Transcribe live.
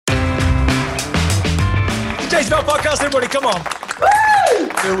Jason Bell Podcast, everybody, come on. Woo!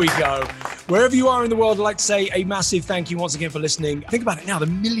 Here we go. Wherever you are in the world, I'd like to say a massive thank you once again for listening. Think about it now, the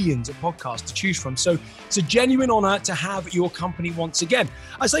millions of podcasts to choose from. So it's a genuine honor to have your company once again.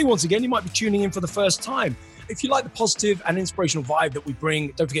 I say once again, you might be tuning in for the first time. If you like the positive and inspirational vibe that we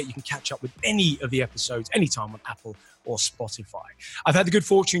bring, don't forget you can catch up with any of the episodes anytime on Apple or Spotify. I've had the good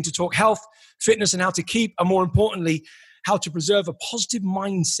fortune to talk health, fitness, and how to keep, and more importantly, how to preserve a positive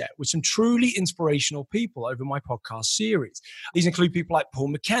mindset with some truly inspirational people over my podcast series. These include people like Paul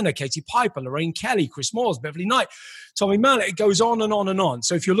McKenna, Katie Piper, Lorraine Kelly, Chris Moores, Beverly Knight, Tommy Mallet. It goes on and on and on.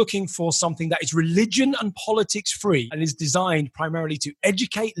 So if you're looking for something that is religion and politics free and is designed primarily to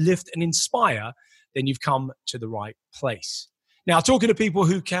educate, lift, and inspire, then you've come to the right place. Now, talking to people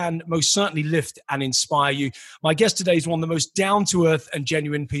who can most certainly lift and inspire you, my guest today is one of the most down-to-earth and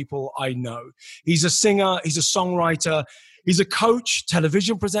genuine people I know. He's a singer, he's a songwriter, he's a coach,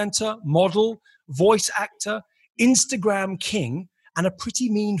 television presenter, model, voice actor, Instagram king, and a pretty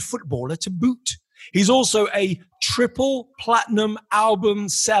mean footballer to boot. He's also a triple platinum album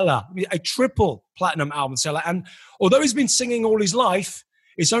seller. And although he's been singing all his life,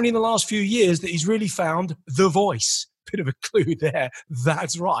 it's only in the last few years that he's really found the voice. Bit of a clue there.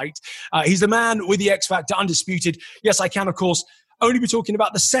 That's right. He's the man with the X Factor, undisputed. Yes, I can, of course, only be talking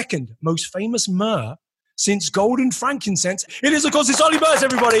about the second most famous Murs since Golden Frankincense. It is, of course, it's Olly Murs,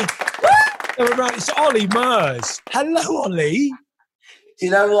 everybody. It's Olly Murs. Hello, Olly. Do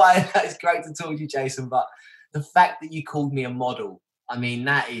you know what? It's great to talk to you, Jason, but the fact that you called me a model, I mean,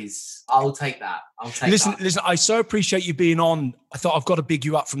 I'll take that. Listen, I so appreciate you being on. I thought I've got to big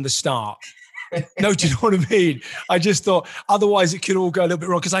you up from the start. No, do you know what I mean? I just thought otherwise it could all go a little bit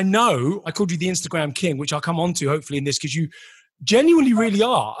wrong because I know I called you the Instagram king, which I'll come on to hopefully in this because you genuinely really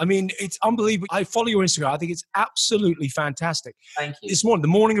are. I mean, it's unbelievable. I follow your Instagram. I think it's absolutely fantastic. Thank you. This morning, the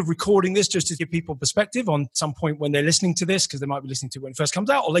morning of recording this, just to give people perspective on some point when they're listening to this, because they might be listening to it when it first comes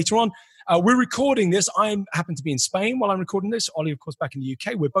out or later on. We're recording this. I happen to be in Spain while I'm recording this. Olly, of course, back in the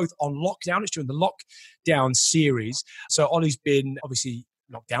UK. We're both on lockdown. It's during the lockdown series. So Olly's been obviously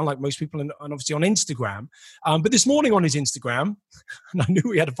locked down like most people and obviously on Instagram. But this morning on his Instagram, and I knew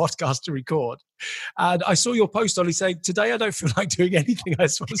we had a podcast to record, and I saw your post, Olly, saying, today I don't feel like doing anything. I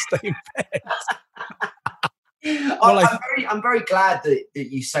just want to stay in bed. I'm very glad that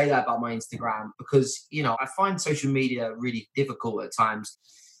you say that about my Instagram because, you know, I find social media really difficult at times.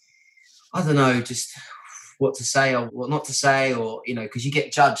 I don't know, just what to say or what not to say, or, you know, because you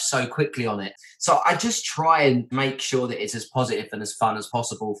get judged so quickly on it. So I just try and make sure that it's as positive and as fun as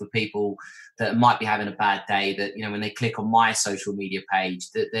possible for people that might be having a bad day, that, you know, when they click on my social media page,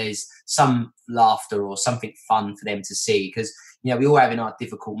 that there's some laughter or something fun for them to see. Because, you know, we all have in our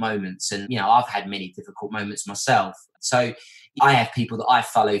difficult moments. And, you know, I've had many difficult moments myself. So I have people that I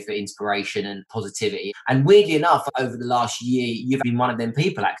follow for inspiration and positivity. And weirdly enough, over the last year, you've been one of them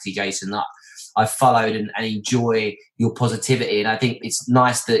people, actually, Jason, that I've followed and enjoy your positivity. And I think it's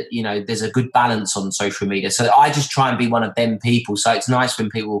nice that, you know, there's a good balance on social media. So I just try and be one of them people. So it's nice when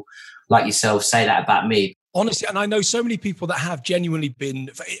people like yourself say that about me. Honestly, and I know so many people that have genuinely been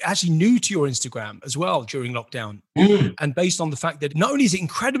actually new to your Instagram as well during lockdown. And based on the fact that not only is it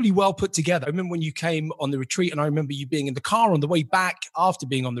incredibly well put together, I remember when you came on the retreat and I remember you being in the car on the way back after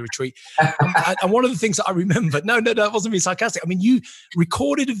being on the retreat. And one of the things that I remember, no, that wasn't being sarcastic. I mean, you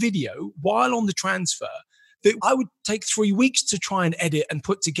recorded a video while on the transfer that I would take 3 weeks to try and edit and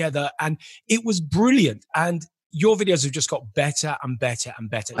put together. And it was brilliant. And your videos have just got better and better and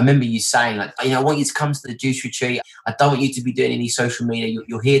better. I remember you saying, like, you know, I want you to come to the Juice Retreat. I don't want you to be doing any social media.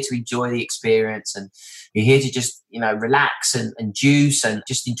 You're here to enjoy the experience and you're here to just, you know, relax and juice and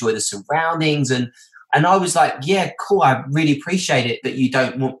just enjoy the surroundings. And I was like, yeah, cool. I really appreciate it that you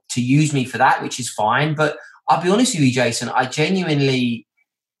don't want to use me for that, which is fine. But I'll be honest with you, Jason, I genuinely,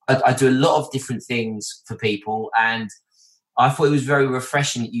 I do a lot of different things for people. And I thought it was very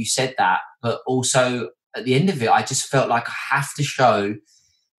refreshing that you said that, but also at the end of it, I just felt like I have to show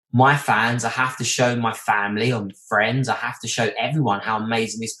my fans, I have to show my family and friends, I have to show everyone how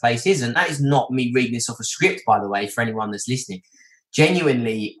amazing this place is. And that is not me reading this off a script, by the way, for anyone that's listening.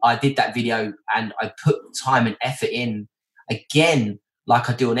 Genuinely, I did that video and I put time and effort in again, like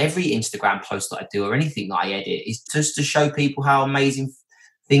I do on every Instagram post that I do or anything that I edit, is just to show people how amazing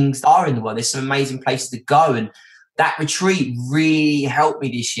things are in the world. There's some amazing places to go. And that retreat really helped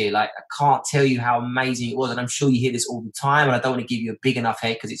me this year. Like, I can't tell you how amazing it was. And I'm sure you hear this all the time. And I don't want to give you a big enough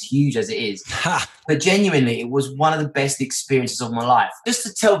head because it's huge as it is. But genuinely, it was one of the best experiences of my life. Just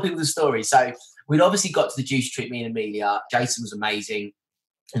to tell people the story. So we'd obviously got to the Juice Trip, me and Amelia. Jason was amazing.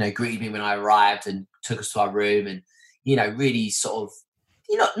 You know, greeted me when I arrived and took us to our room and, you know, really sort of,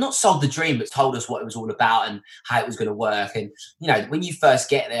 not sold the dream, but told us what it was all about and how it was going to work. And, when you first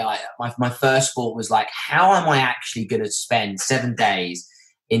get there, my first thought was like, how am I actually going to spend 7 days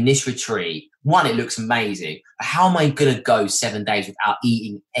in this retreat? One, it looks amazing. How am I going to go 7 days without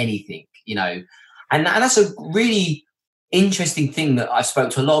eating anything, And that's a really interesting thing that I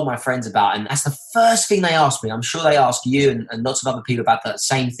spoke to a lot of my friends about. And that's the first thing they asked me. I'm sure they ask you and lots of other people about that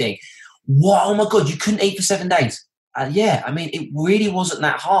same thing. What? Oh my God, you couldn't eat for 7 days? Yeah, I mean, it really wasn't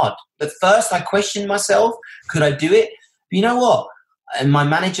that hard. At first, I questioned myself. Could I do it? But you know what? And my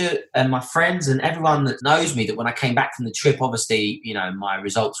manager and my friends and everyone that knows me, that when I came back from the trip, obviously, my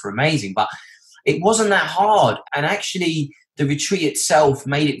results were amazing. But it wasn't that hard. And actually, the retreat itself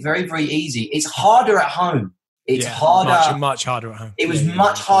made it very, very easy. It's harder at home. It's harder. Much harder at home. It was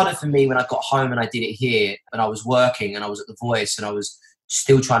much harder for me when I got home and I did it here. And I was working and I was at The Voice and I was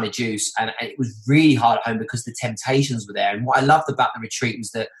still trying to juice, and it was really hard at home because the temptations were there. And what I loved about the retreat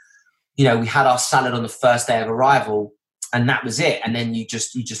was that, we had our salad on the first day of arrival, and that was it. And then you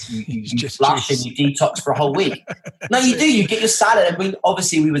flush and you detox for a whole week. No, you do. You get your salad, and we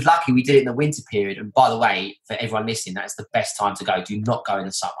were lucky. We did it in the winter period. And by the way, for everyone listening, that's the best time to go. Do not go in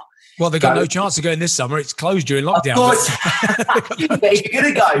the summer. Well, they've got no chance of going this summer. It's closed during lockdown. Of course. But if you're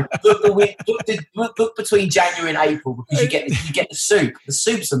going to go, book between January and April, because you get the soup. The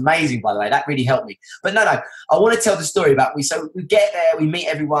soup's amazing, by the way. That really helped me. But no, I want to tell the story about So we get there, we meet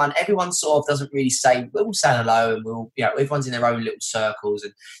everyone. Everyone sort of doesn't really say, we'll say hello, and everyone's in their own little circles.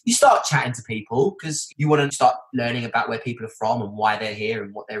 And you start chatting to people because you want to start learning about where people are from and why they're here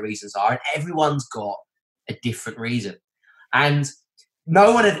and what their reasons are. And everyone's got a different reason. And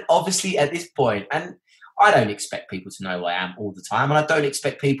no one had, obviously, at this point, and I don't expect people to know who I am all the time, and I don't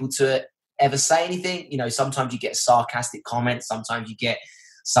expect people to ever say anything. Sometimes you get sarcastic comments, sometimes you get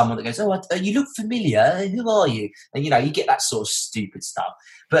someone that goes, oh, you look familiar, who are you? And, you get that sort of stupid stuff.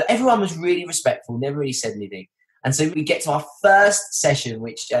 But everyone was really respectful, never really said anything. And so we get to our first session,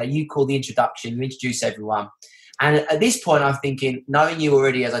 which you call the introduction, you introduce everyone. And at this point, I'm thinking, knowing you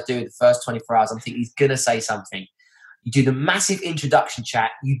already as I do the first 24 hours, I'm thinking he's going to say something. You do the massive introduction chat,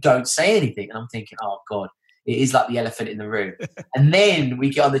 you don't say anything. And I'm thinking, oh God, it is like the elephant in the room. And then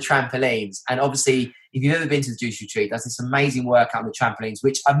we get on the trampolines. And obviously, if you've ever been to the Juice Retreat, there's this amazing workout on the trampolines,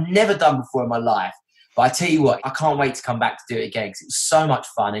 which I've never done before in my life. But I tell you what, I can't wait to come back to do it again because it was so much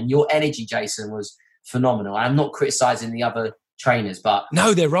fun. And your energy, Jason, was phenomenal. And I'm not criticizing the other trainers, but...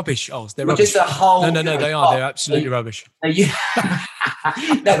 No, they're rubbish. Oh, they're rubbish. Just a whole... No, they are. They're absolutely rubbish. No,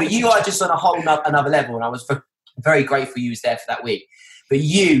 but you are just on a whole another level. And I was very grateful you was there for that week. But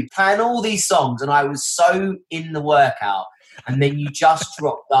you playing all these songs, and I was so in the workout, and then you just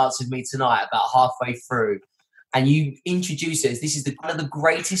dropped Dance With Me Tonight about halfway through, and you introduced it as this is one of the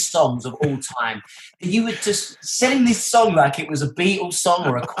greatest songs of all time. And you were just selling this song like it was a Beatles song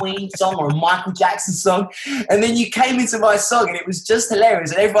or a Queen song or a Michael Jackson song, and then you came into my song, and it was just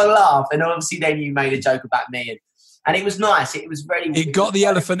hilarious, and everyone laughed, and obviously then you made a joke about me, and it was nice. It was very... It got the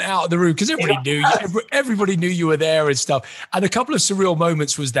elephant out of the room because everybody knew you were there and stuff. And a couple of surreal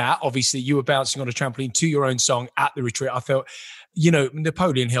moments was that, obviously, you were bouncing on a trampoline to your own song at the retreat. I felt,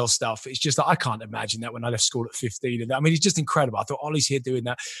 Napoleon Hill stuff. It's just that I can't imagine that when I left school at 15. I mean, it's just incredible. I thought, Olly's here doing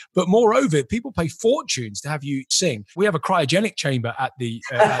that. But moreover, people pay fortunes to have you sing. We have a cryogenic chamber at the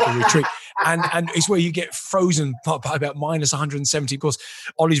retreat. And it's where you get frozen by about minus 170. Of course,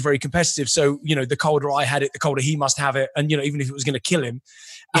 Olly's very competitive. So, the colder I had it, the colder he must have it. And, even if it was going to kill him.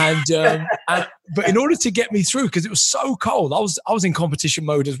 But in order to get me through, because it was so cold, I was in competition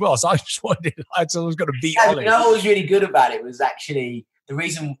mode as well. So I just wanted, I was going to beat Olly. What was really good about it was actually the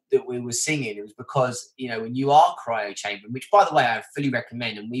reason that we were singing. It was because, when you are cryo chambering, which by the way, I fully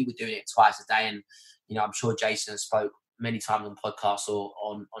recommend, and we were doing it twice a day. And, I'm sure Jason spoke many times on podcasts or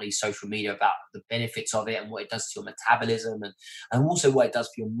on his social media about the benefits of it and what it does to your metabolism and also what it does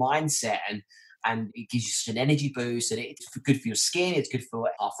for your mindset. And it gives you such an energy boost, and it's good for your skin. It's good for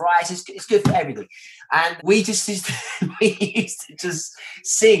arthritis. It's good for everything. And we used to just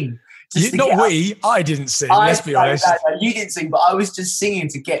sing. I didn't sing, let's be honest. No, you didn't sing, but I was just singing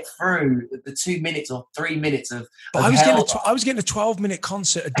to get through the 2 minutes or 3 minutes of But I was getting a 12-minute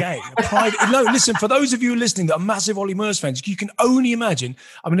concert a day. No, listen, for those of you listening that are massive Olly Murs fans, you can only imagine,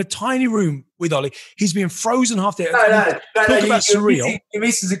 I'm in a tiny room with Olly. He's being frozen half there. No, Talk about surreal. You're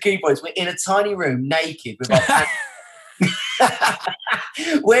missing some key points. We're in a tiny room, naked, with our pants.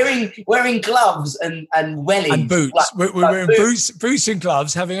 wearing gloves and wellies and boots. Like, we're wearing boots and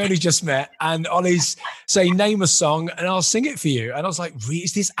gloves, having only just met. And Olly's saying, "Name a song, and I'll sing it for you." And I was like,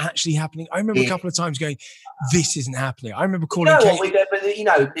 "Is this actually happening?" I remember a couple of times going, "This isn't happening." I remember calling.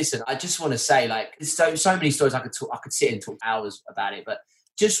 Listen. I just want to say, like, there's so many stories I could talk. I could sit and talk hours about it, but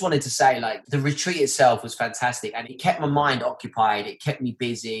just wanted to say, like, the retreat itself was fantastic, and it kept my mind occupied. It kept me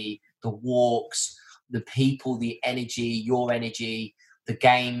busy. The walks, the people, the energy, your energy, the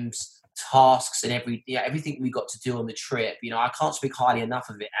games, tasks, and everything we got to do on the trip. I can't speak highly enough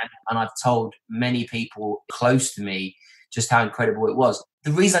of it. And I've told many people close to me just how incredible it was.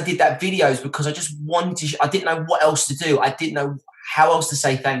 The reason I did that video is because I just wanted to, I didn't know what else to do. I didn't know how else to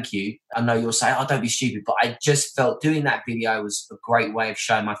say thank you. I know you'll say, oh, don't be stupid. But I just felt doing that video was a great way of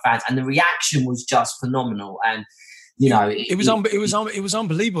showing my fans. And the reaction was just phenomenal. And, it was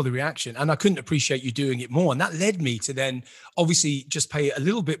unbelievable, the reaction. And I couldn't appreciate you doing it more. And that led me to then obviously just pay a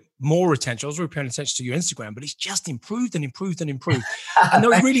little bit more attention. I was already paying attention to your Instagram, but it's just improved and improved and improved. And no,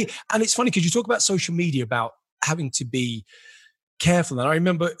 really, and it's funny because you talk about social media, about having to be careful. And I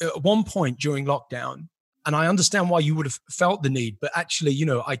remember at one point during lockdown, and I understand why you would have felt the need, but actually,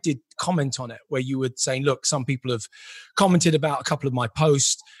 I did comment on it where you were saying, look, some people have commented about a couple of my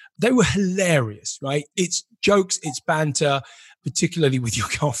posts. They were hilarious, right? It's jokes, it's banter, particularly with your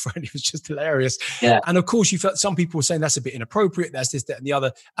girlfriend. It was just hilarious. Yeah. And of course, you felt some people were saying that's a bit inappropriate. That's this, that, and the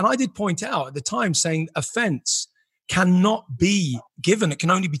other. And I did point out at the time saying offense cannot be given. It can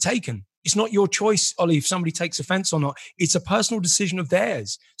only be taken. It's not your choice, Olly, if somebody takes offense or not. It's a personal decision of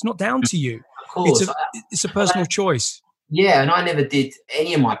theirs. It's not down to you. Of course. It's a personal choice. Yeah, and I never did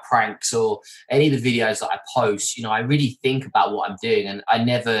any of my pranks or any of the videos that I post. I really think about what I'm doing, and I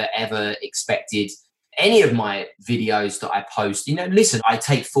never, ever expected any of my videos that I post. Listen, I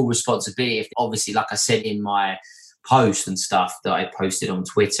take full responsibility. If, obviously, like I said in my post and stuff that I posted on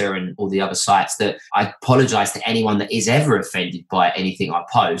Twitter and all the other sites, that I apologize to anyone that is ever offended by anything I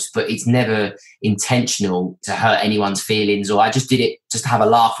post, but it's never intentional to hurt anyone's feelings, or I just did it just to have a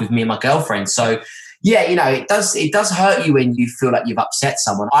laugh with me and my girlfriend. So yeah, it does hurt you when you feel like you've upset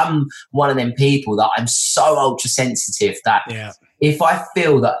someone. I'm one of them people that I'm so ultra sensitive that if I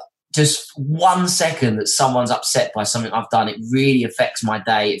feel that just 1 second that someone's upset by something I've done, it really affects my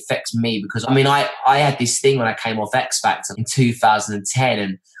day. It affects me because, I had this thing when I came off X Factor in 2010,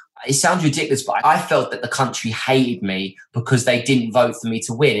 and it sounds ridiculous, but I felt that the country hated me because they didn't vote for me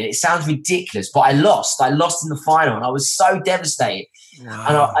to win. And it sounds ridiculous, but I lost. I lost in the final, and I was so devastated. Wow.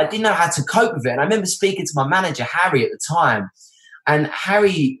 And I didn't know how to cope with it. And I remember speaking to my manager, Harry, at the time, and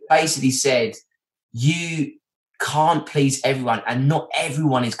Harry basically said, you can't please everyone, and not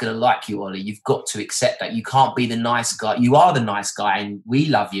everyone is going to like you, Olly. You've got to accept that. You can't be the nice guy. You are the nice guy, and we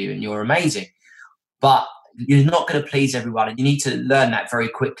love you, and you're amazing. But you're not going to please everyone, and you need to learn that very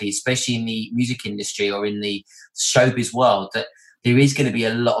quickly, especially in the music industry or in the showbiz world, that there is going to be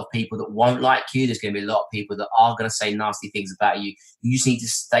a lot of people that won't like you. There's going to be a lot of people that are going to say nasty things about you. You just need to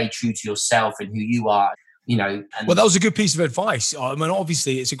stay true to yourself and who you are. Well, that was a good piece of advice.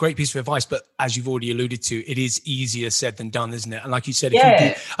 Obviously, it's a great piece of advice, but as you've already alluded to, it is easier said than done, isn't it? And like you said,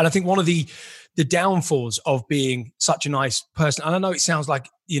 and I think one of the downfalls of being such a nice person, and I know it sounds like,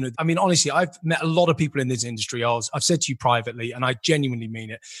 honestly, I've met a lot of people in this industry. I've said to you privately, and I genuinely mean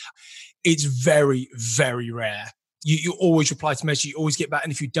it. It's very, very rare. You always reply to messages, you always get back.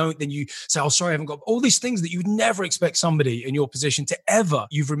 And if you don't, then you say, oh, sorry, I haven't got all these things that you would never expect somebody in your position to ever.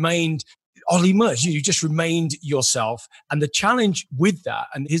 You've remained Olly Murs. You just remained yourself. And the challenge with that,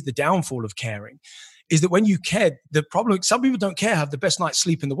 and here's the downfall of caring, is that when you care, the problem, some people don't care, have the best night's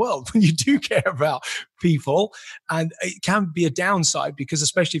sleep in the world. When you do care about people, and it can be a downside because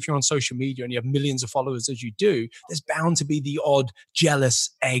especially if you're on social media and you have millions of followers as you do, there's bound to be the odd jealous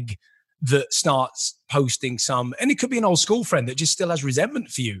egg that starts posting some, and it could be an old school friend that just still has resentment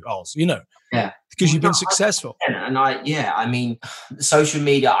for you, Oz, because you've been successful. And social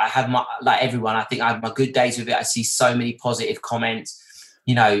media, I have like everyone, I think I have my good days with it. I see so many positive comments,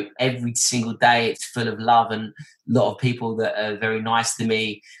 every single day it's full of love and a lot of people that are very nice to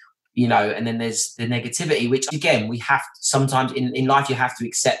me, and then there's the negativity, which again, we have to, sometimes in life, you have to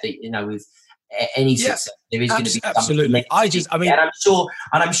accept that, with any success, there is going to be absolutely. And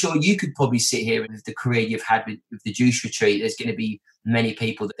I'm sure you could probably sit here with the career you've had with the Juice Retreat. There's going to be many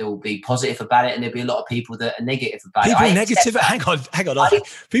people that will be positive about it, and there'll be a lot of people that are negative about it. Hang on.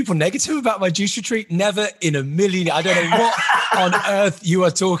 People negative about my Juice Retreat? Never in a million. I don't know what on earth you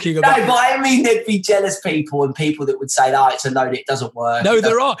are talking about. No, but I mean, there'd be jealous people and people that would say, "Oh, it's a load. It doesn't work." No,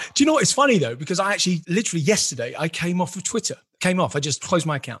 there are. Do you know what? It's funny though, because I actually literally yesterday I came off of Twitter. I just closed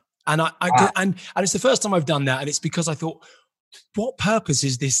my account. And and it's the first time I've done that. And it's because I thought, what purpose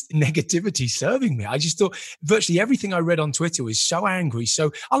is this negativity serving me? I just thought virtually everything I read on Twitter was so angry.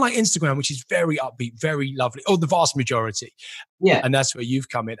 So unlike Instagram, which is very upbeat, very lovely, the vast majority. Yeah. And that's where you've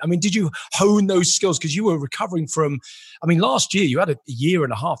come in. I mean, did you hone those skills? Because you were recovering from, last year you had a year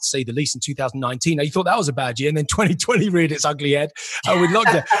and a half, to say the least, in 2019. Now you thought that was a bad year, and then 2020 reared its ugly head with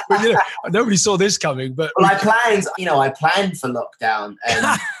lockdown. But, nobody saw this coming. But I planned for lockdown.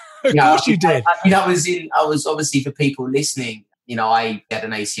 And, of course you did. I was obviously, for people listening, I had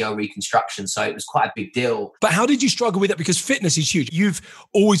an ACL reconstruction, so it was quite a big deal. But how did you struggle with it? Because fitness is huge. You've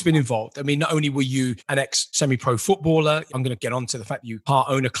always been involved. Not only were you an ex-semi-pro footballer, I'm going to get on to the fact that you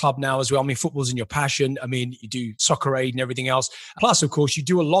part-own a club now as well. Football's in your passion. You do soccer aid and everything else. Plus, of course, you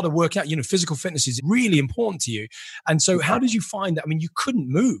do a lot of workout. Physical fitness is really important to you. And so how did you find that? You couldn't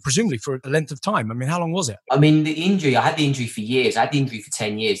move, presumably, for a length of time. How long was it? The injury, I had the injury for years. I had the injury for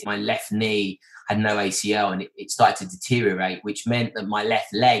 10 years. My left knee had no ACL, and it started to deteriorate, which meant that my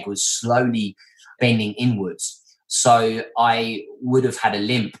left leg was slowly bending inwards. So I would have had a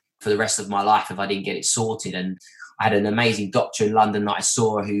limp for the rest of my life if I didn't get it sorted. And I had an amazing doctor in London that I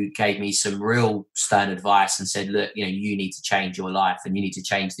saw who gave me some real stern advice and said, look, you need to change your life, and you need to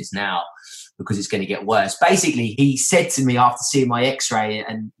change this now because it's going to get worse. Basically, he said to me after seeing my x-ray,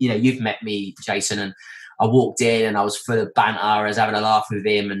 and you've met me, Jason, and I walked in and I was full of banter. I was having a laugh with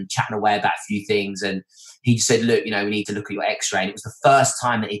him and chatting away about a few things. And he just said, look, we need to look at your x-ray. And it was the first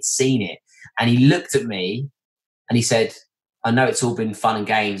time that he'd seen it. And he looked at me and he said, I know it's all been fun and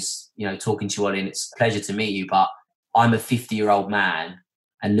games, talking to you, Olly, and it's a pleasure to meet you, but I'm a 50-year-old man,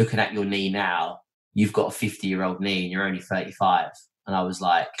 and looking at your knee now, you've got a 50-year-old knee and you're only 35. And I was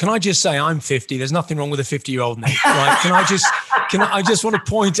like, can I just say I'm 50? There's nothing wrong with a 50-year-old knee, right? I just want to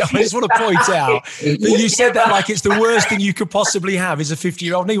point out that you said that like it's the worst thing you could possibly have is a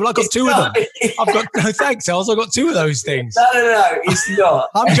 50-year-old knee. Well, I've got two of them. No, thanks, Els. I've got two of those things. No, it's not.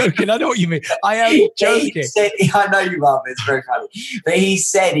 I'm joking. I know what you mean. I am joking. I know you are, but it's very funny. But he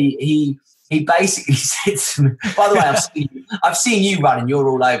said he basically said to me, by the way, I've seen you run and you're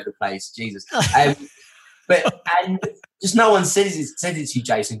all over the place. Jesus. And just no one said it to you,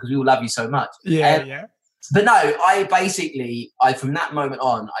 Jason, because we all love you so much. Yeah. But no, I from that moment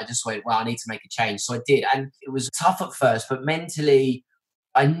on, I just went, well, I need to make a change. So I did. And it was tough at first, but mentally,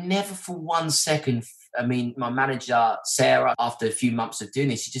 I never for 1 second, my manager, Sarah, after a few months of doing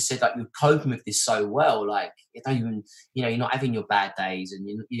this, she just said, like, you're coping with this so well. Like, you don't even, you're not having your bad days, and,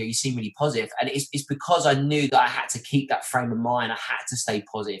 you seem really positive. And it's because I knew that I had to keep that frame of mind. I had to stay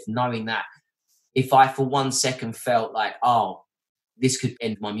positive, knowing that if I for 1 second felt like, oh, this could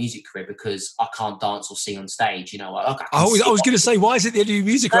end my music career because I can't dance or sing on stage, I was going to say, why is it the end of your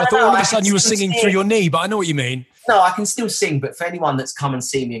music career? I thought all of a sudden you were singing through your knee, but I know what you mean. No, I can still sing, but for anyone that's come and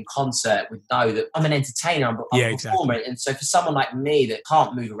seen me in concert would know that I'm an entertainer, I'm a performer. Exactly. And so for someone like me that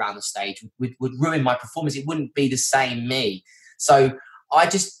can't move around the stage would ruin my performance. It wouldn't be the same me. So I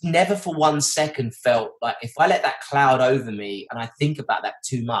just never for 1 second felt like if I let that cloud over me and I think about that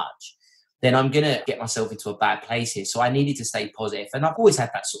too much, then I'm going to get myself into a bad place here. So I needed to stay positive. And I've always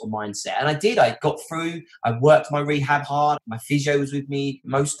had that sort of mindset. And I did. I got through. I worked my rehab hard. My physio was with me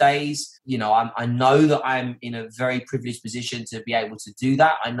most days. I know that I'm in a very privileged position to be able to do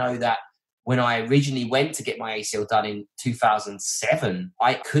that. I know that when I originally went to get my ACL done in 2007,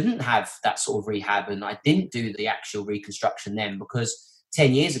 I couldn't have that sort of rehab. And I didn't do the actual reconstruction then because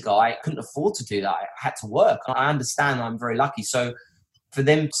 10 years ago, I couldn't afford to do that. I had to work. I understand I'm very lucky. So for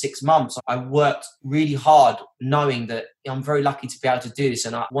them 6 months, I worked really hard knowing that I'm very lucky to be able to do this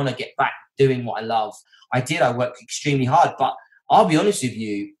and I want to get back doing what I love. I did. I worked extremely hard. But I'll be honest with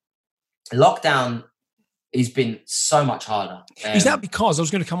you, lockdown has been so much harder. Is that because, I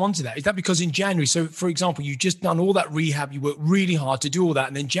was going to come on to that, is that because in January, so for example, you just done all that rehab, you worked really hard to do all that.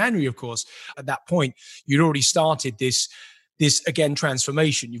 And then January, of course, at that point, you'd already started this again,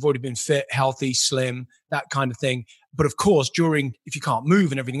 transformation. You've already been fit, healthy, slim, that kind of thing. But of course, if you can't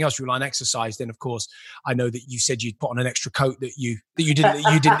move and everything else, you rely on exercise. Then, of course, I know that you said you'd put on an extra coat that you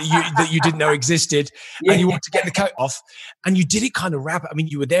didn't know existed, and you want to get the coat off, and you did it kind of rapid.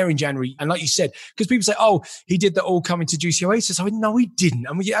 You were there in January, and like you said, because people say, "Oh, he did that all coming to Juicy Oasis." I went, "No, he didn't."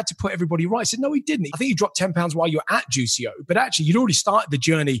 And you had to put everybody right. I said, "No, he didn't." I think you dropped 10 pounds while you were at Juicy O, but actually, you'd already started the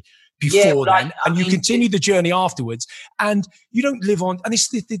journey before then, and you continue the journey afterwards, and you don't live on, and it's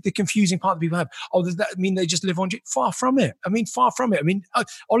the confusing part that people have. Oh, does that mean they just live on? Far from it. I mean, far from it. I mean,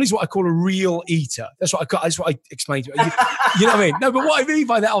 Olly's what I call a real eater. That's what I explained to you. You know what I mean? No, but what I mean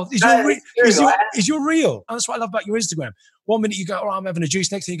by that is you're real. And that's what I love about your Instagram. One minute you go, I'm having a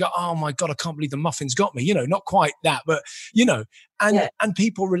juice. Next thing you go, oh my God, I can't believe the muffins got me. Not quite that, but and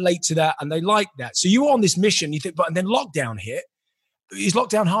people relate to that and they like that. So you were on this mission, you think, and then lockdown hit. Is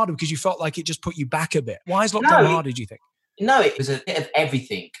lockdown harder because you felt like it just put you back a bit? Why is lockdown harder, do you think? No, it was a bit of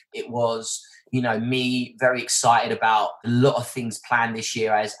everything. It was, me very excited about a lot of things planned this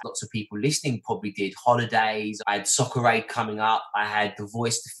year, as lots of people listening probably did. Holidays, I had Soccer Aid coming up, I had The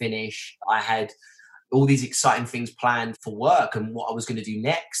Voice to finish, I had all these exciting things planned for work and what I was going to do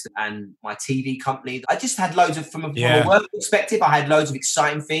next, and my TV company. I just had loads of, from a work perspective, I had loads of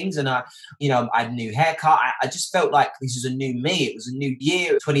exciting things, and I had a new haircut. I just felt like this was a new me. It was a new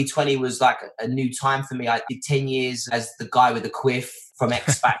year. 2020 was like a new time for me. I did 10 years as the guy with the quiff from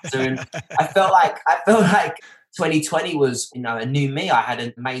X Factor, and I felt like 2020 was, a new me. I had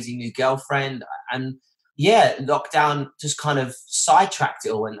an amazing new girlfriend, and lockdown just kind of sidetracked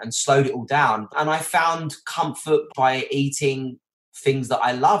it all and slowed it all down. And I found comfort by eating things that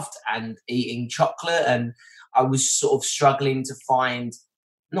I loved and eating chocolate. And I was sort of struggling to find,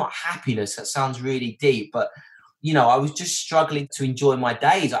 not happiness, that sounds really deep, but, I was just struggling to enjoy my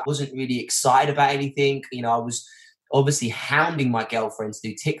days. I wasn't really excited about anything. I was obviously hounding my girlfriend to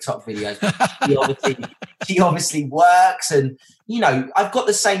do TikTok videos. She obviously works, and I've got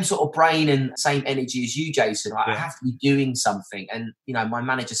the same sort of brain and same energy as you, Jason. I have to be doing something, and my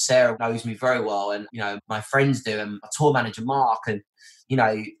manager Sarah knows me very well, and my friends do, and my tour manager Mark, and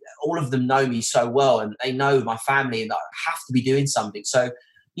all of them know me so well, and they know my family, and I have to be doing something. So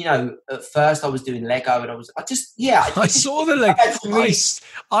at first I was doing Lego, and I saw the Lego.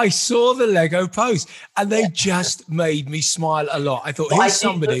 I saw the Lego post, and they just made me smile a lot. I thought, here's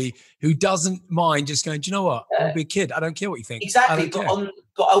somebody who doesn't mind just going, do you know what? I'm a big kid. I don't care what you think. Exactly. But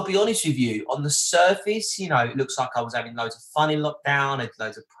I'll be honest with you, on the surface, it looks like I was having loads of fun in lockdown. I did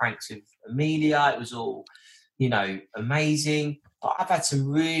loads of pranks with Amelia. It was all, amazing. But I've had some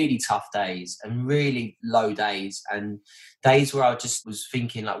really tough days and really low days, and days where I just was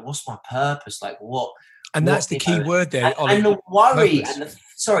thinking, like, what's my purpose? Like, what? And that's the key word there, Olly. And the worry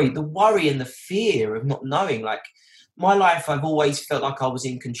the worry and the fear of not knowing. Like, my life, I've always felt like I was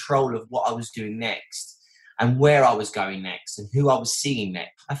in control of what I was doing next and where I was going next and who I was seeing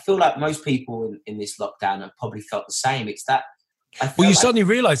next. I feel like most people in this lockdown have probably felt the same. It's that. Suddenly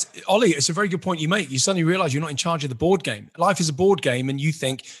realise, Olly, it's a very good point you make. You suddenly realise you're not in charge of the board game. Life is a board game, and you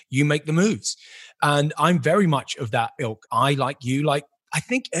think you make the moves. And I'm very much of that ilk. I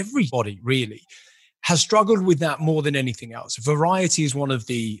think everybody really has struggled with that more than anything else. Variety is one of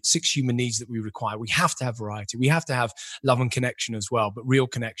the 6 human needs that we require. We have to have variety. We have to have love and connection as well, but real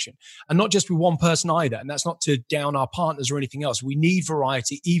connection. And not just with one person either. And that's not to down our partners or anything else. We need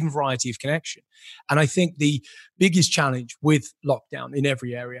variety, even variety of connection. And I think the biggest challenge with lockdown in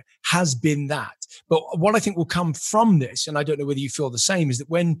every area has been that. But what I think will come from this, and I don't know whether you feel the same, is that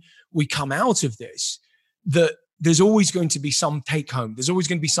when we come out of this, that there's always going to be some take home. There's always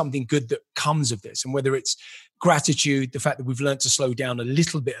going to be something good that comes of this. And whether it's gratitude, the fact that we've learned to slow down a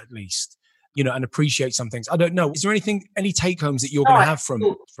little bit at least, and appreciate some things. I don't know. Is there any take homes that you're going to have from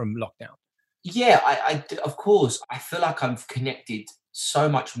lockdown? Yeah, I of course. I feel like I've connected so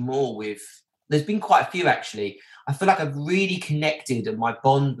much more with, there's been quite a few actually. I feel like I've really connected, and my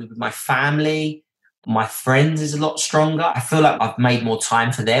bond with my family, my friends is a lot stronger. I feel like I've made more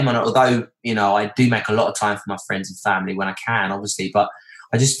time for them. And although, I do make a lot of time for my friends and family when I can, obviously, but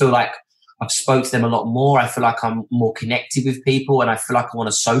I just feel like I've spoke to them a lot more. I feel like I'm more connected with people, and I feel like I want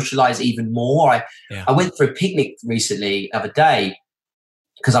to socialize even more. I went for a picnic recently the other day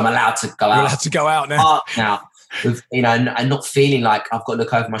because I'm allowed to go out. You're allowed to go out now. With, and not feeling like I've got to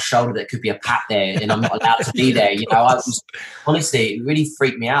look over my shoulder, there could be a pat there and I'm not allowed to be there. Honestly, it really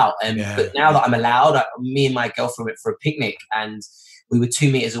freaked me out. But now that I'm allowed, me and my girlfriend went for a picnic, and we were 2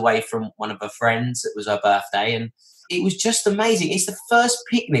 meters away from one of her friends. It was her birthday, and it was just amazing. It's the first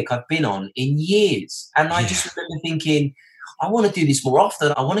picnic I've been on in years. And I just remember thinking, I want to do this more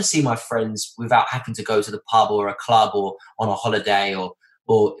often. I want to see my friends without having to go to the pub or a club or on a holiday or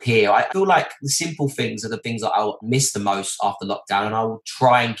here. I feel like the simple things are the things that I'll miss the most after lockdown, and I will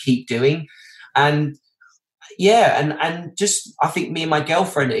try and keep doing. And and just, I think me and my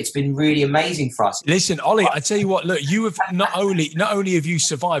girlfriend, it's been really amazing for us. Listen, Olly, I tell you what, look, you have not only have you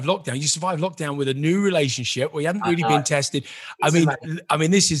survived lockdown, you survived lockdown with a new relationship where you haven't really been tested. I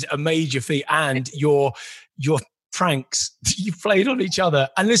mean, this is a major feat, and you're pranks you played on each other.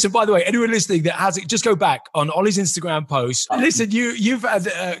 And listen, by the way, anyone listening that has it, just go back on Olly's Instagram post. Listen, you've had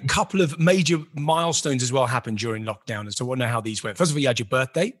a couple of major milestones as well happen during lockdown. And so I want to know how these went. First of all, you had your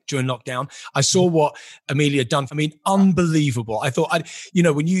birthday during lockdown. I saw what Amelia done. I mean, unbelievable. I thought,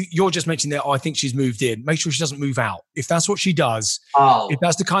 when you're just mentioning that, I think she's moved in. Make sure she doesn't move out. If that's what she does, if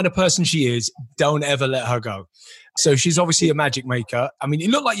that's the kind of person she is, don't ever let her go. So she's obviously a magic maker. I mean, it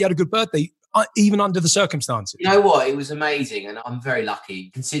looked like you had a good birthday, even under the circumstances. You know what? It was amazing. And I'm very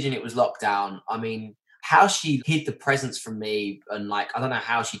lucky considering it was lockdown. I mean, how she hid the presents from me and I don't know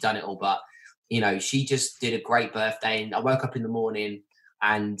how she done it all, but she just did a great birthday. And I woke up in the morning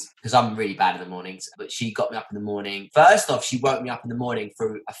and because I'm really bad in the mornings, but she got me up in the morning. First off, she woke me up in the morning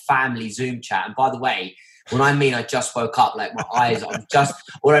through a family Zoom chat. And by the way, when I mean I just woke up, my eyes,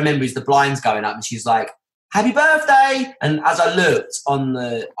 all I remember is the blinds going up and she's like, happy birthday. And as I looked on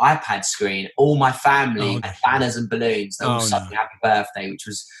the iPad screen, all my family had banners and balloons. They all sang happy birthday, which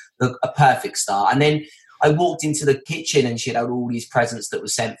was a perfect start. And then I walked into the kitchen and she had all these presents that were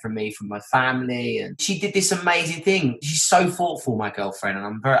sent from me, from my family. And she did this amazing thing. She's so thoughtful, my girlfriend.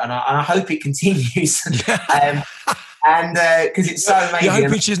 And I hope it continues. And because it's so amazing. You're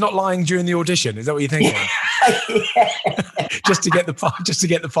hoping she's not lying during the audition. Is that what you're thinking? Yeah. Just to get the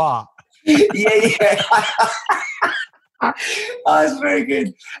part. Yeah. Oh, that's very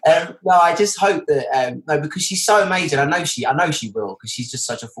good. No, I just hope that because she's so amazing. I know she will because she's just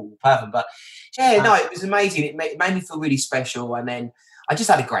such a thoughtful person. But it was amazing. It made me feel really special, and then I just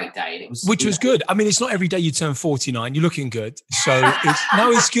had a great day, and it was which was good. I mean, it's not every day you turn 49. You're looking good, so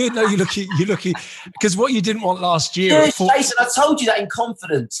it's good. No, you're looking because what you didn't want last year. Yes, Jason, I told you that in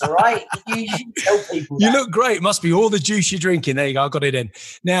confidence. All right, you tell people. You look great. Must be all the juice you're drinking. There you go. I got it in.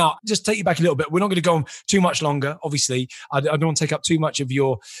 Now, just take you back a little bit. We're not going to go on too much longer. Obviously, I don't want to take up too much of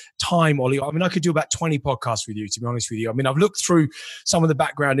your time, Olly. I mean, I could do about 20 podcasts with you, to be honest with you. I mean, I've looked through some of the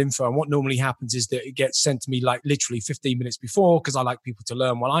background info, and what normally happens is that it gets sent to me literally 15 minutes before because I like people to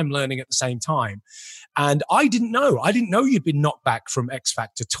learn while I'm learning at the same time. And I didn't know you'd been knocked back from X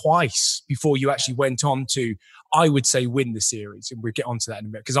Factor twice before you actually went on to, I would say, win the series. And we'll get onto that in a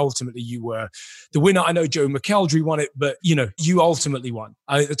minute because ultimately you were the winner. I know Joe McElderry won it, but you ultimately won.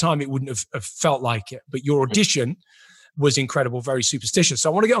 At the time, it wouldn't have felt like it, but your audition was incredible, very superstitious.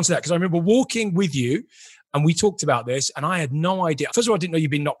 So I want to get onto that because I remember walking with you and we talked about this and I had no idea. First of all, I didn't know you'd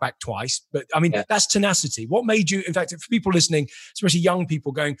been knocked back twice, but I mean, that's tenacity. What made you, in fact, for people listening, especially young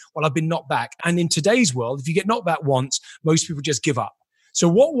people going, well, I've been knocked back. And in today's world, if you get knocked back once, most people just give up. So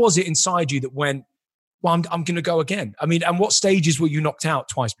what was it inside you that went, well, I'm going to go again? I mean, and what stages were you knocked out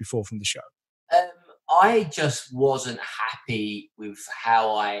twice before from the show? I just wasn't happy with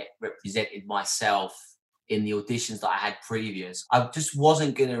how I represented myself in the auditions that I had previous. I just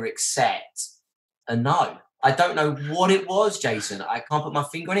wasn't going to accept a no. I don't know what it was, Jason. I can't put my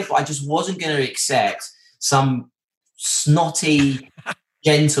finger on it, but I just wasn't going to accept some snotty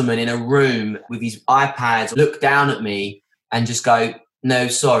gentleman in a room with his iPads look down at me and just go, no,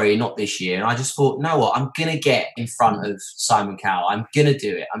 sorry, not this year. And I just thought, no, what? I'm going to get in front of Simon Cowell. I'm going to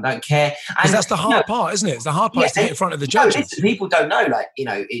do it. I don't care. Because that's the hard part, isn't it? It's the hard part is to get in front of the judges. Listen, people don't know,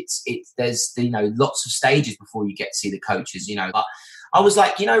 there's, lots of stages before you get to see the coaches, But I was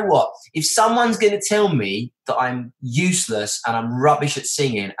like, you know what? If someone's going to tell me that I'm useless and I'm rubbish at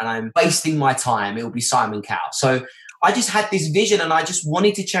singing and I'm wasting my time, it will be Simon Cowell. So I just had this vision and I just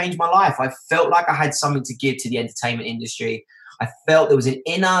wanted to change my life. I felt like I had something to give to the entertainment industry. I felt there was an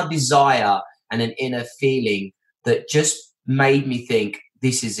inner desire and an inner feeling that just made me think,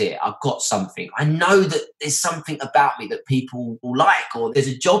 this is it. I've got something. I know that there's something about me that people will like, or there's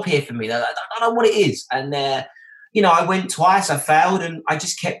a job here for me. I don't know what it is. And, I went twice, I failed, and I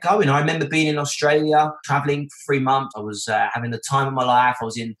just kept going. I remember being in Australia, traveling for 3 months. I was having the time of my life. I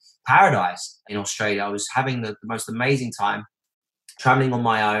was in paradise in Australia. I was having the most amazing time, traveling on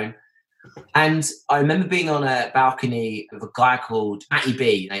my own. And I remember being on a balcony with a guy called Matty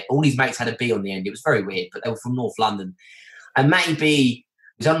B. All his mates had a B on the end. It was very weird, but they were from North London. And Matty B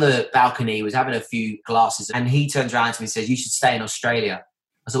was on the balcony, was having a few glasses, and he turns around to me and says, you should stay in Australia.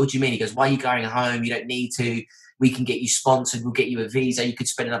 I said, what do you mean? He goes, why are you going home? You don't need to. We can get you sponsored. We'll get you a visa. You could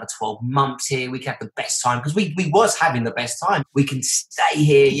spend another 12 months here. We can have the best time. Because we was having the best time. We can stay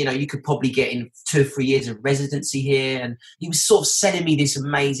here. You could probably get in 2 or 3 years of residency here. And he was sort of selling me this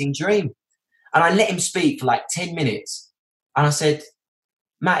amazing dream. And I let him speak for like 10 minutes. And I said,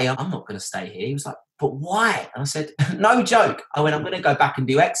 Matty, I'm not going to stay here. He was like, but why? And I said, no joke. I went, I'm going to go back and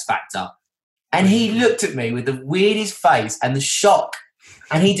do X Factor. And he looked at me with the weirdest face and the shock.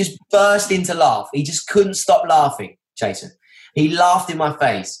 And he just burst into laugh. He just couldn't stop laughing, Jason. He laughed in my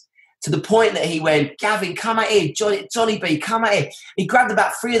face. to the point that he went, Gavin, come out here. Johnny B, come out here. He grabbed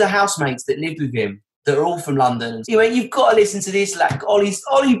about 3 of the housemates that lived with him that are all from London. He went, you've got to listen to this. Like,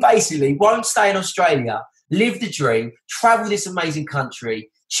 Ollie basically won't stay in Australia, live the dream, travel this amazing country,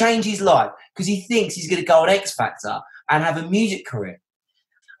 change his life because he thinks he's going to go on X Factor and have a music career.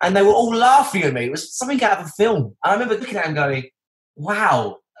 And they were all laughing at me. It was something out of a film. And I remember looking at him going,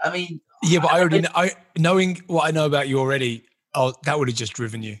 wow. I mean... Yeah, but knowing what I know about you already, that would have just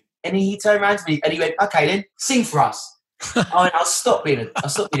driven you. And he turned around to me and he went, okay then, sing for us. I went, I'll stop being an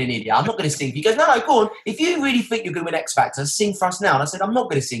idiot. I'm not going to sing for you. He goes, no, go on. If you really think you're going to win X Factor, sing for us now. And I said, I'm not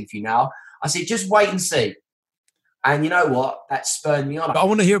going to sing for you now. I said, just wait and see. And you know what? That spurred me on. But I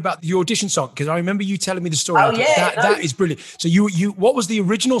want to hear about the audition song because I remember you telling me the story. Oh, yeah. That is brilliant. So you, what was the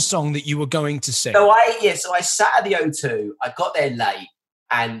original song that you were going to sing? So I sat at the O2. I got there late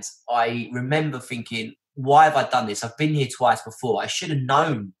and I remember thinking, why have I done this? I've been here twice before. I should have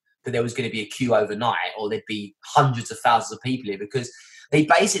known that there was going to be a queue overnight or there'd be hundreds of thousands of people here because they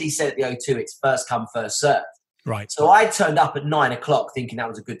basically said at the O2 it's first come, first served. Right. So I turned up at 9 o'clock thinking that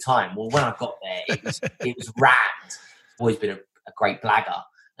was a good time. Well, when I got there, it was rammed. I've always been a great blagger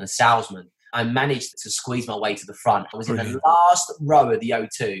and a salesman. I managed to squeeze my way to the front. I was in the last row of the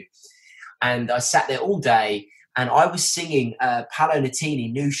O2 and I sat there all day and I was singing Paolo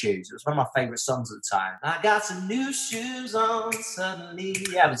Nutini, New Shoes. It was one of my favourite songs at the time. I got some new shoes on suddenly.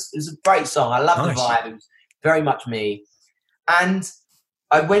 Yeah, it was a great song. I loved the vibe. It was very much me. And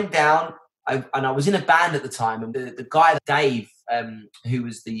I went down and I was in a band at the time. And the guy, Dave, who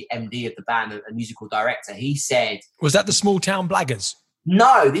was the MD of the band, a musical director, he said... Was that the Small Town Blaggers?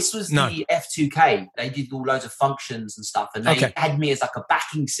 No, this was the F2K. They did all loads of functions and stuff. And they had me as like a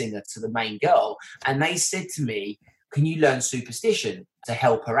backing singer to the main girl. And they said to me, can you learn Superstition to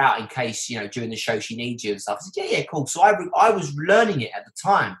help her out in case, during the show she needs you and stuff? I said, yeah, cool. So I was learning it at the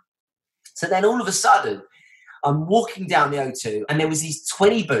time. So then all of a sudden, I'm walking down the O2 and there was these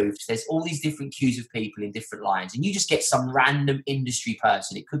 20 booths. There's all these different queues of people in different lines. And you just get some random industry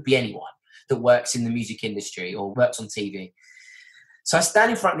person. It could be anyone that works in the music industry or works on TV. So I stand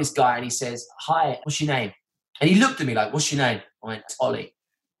in front of this guy and he says, hi, what's your name? And he looked at me like, what's your name? I went, it's Ollie.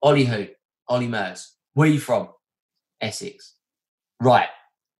 Ollie who? Olly Murs. Where are you from? Essex. Right.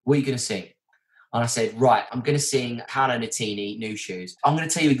 What are you going to sing? And I said, right, I'm going to sing Paolo Nutini, New Shoes. I'm going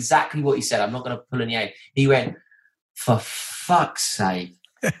to tell you exactly what he said. I'm not going to pull any egg. He went, for fuck's sake.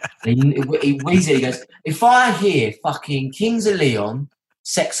 He goes, if I hear fucking Kings of Leon,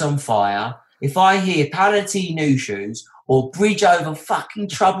 Sex on Fire, if I hear Paolo Nutini, New Shoes, or Bridge Over Fucking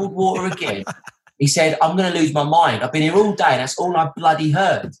Troubled Water again, he said, I'm going to lose my mind. I've been here all day and that's all I bloody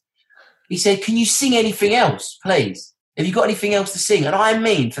heard. He said, can you sing anything else, please? Have you got anything else to sing? And I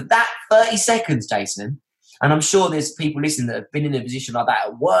mean, for that 30 seconds, Jason, and I'm sure there's people listening that have been in a position like that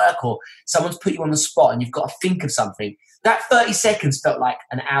at work or someone's put you on the spot and you've got to think of something. That 30 seconds felt like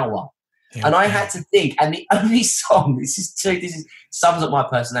an hour. Yeah. And I had to think. And the only song, this sums up my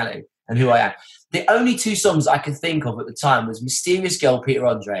personality and who I am. The only 2 songs I could think of at the time was Mysterious Girl, Peter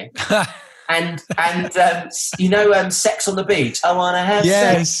Andre, and Sex on the Beach. I want to have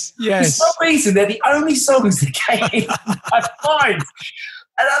sex. Yes. For some reason, they're the only songs that came in my mind.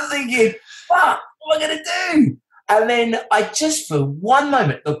 And I'm thinking, fuck, what am I going to do? And then I just, for one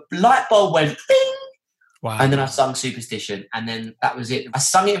moment, the light bulb went bing. Wow. And then I sung Superstition. And then that was it. I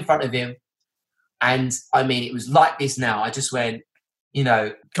sung it in front of him. And I mean, it was like this now. I just went,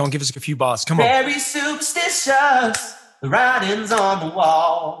 Go on, give us a few bars. Come on. Very superstitious, the writing's on the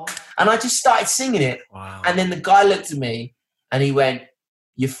wall. And I just started singing it. Wow. And then the guy looked at me and he went,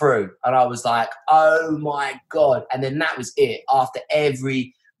 you're through. And I was like, oh my God. And then that was it. After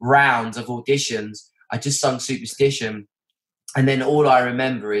every round of auditions, I just sung Superstition. And then all I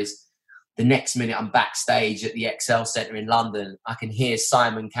remember is the next minute I'm backstage at the XL Centre in London. I can hear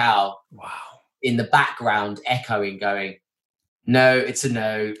Simon Cowell in the background echoing, going, no, it's a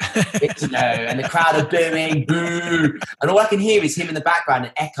no. It's a no. And the crowd are booing, boo. And all I can hear is him in the background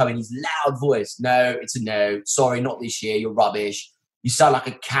and echoing his loud voice. No, it's a no. Sorry, not this year. You're rubbish. You sound like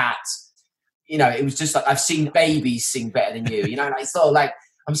a cat. It was just like, I've seen babies sing better than you.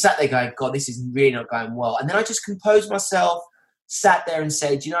 I'm sat there going, God, this is really not going well. And then I just composed myself, sat there and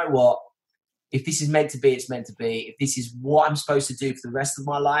said, you know what? If this is meant to be, it's meant to be. If this is what I'm supposed to do for the rest of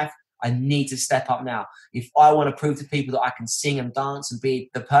my life, I need to step up now. If I want to prove to people that I can sing and dance and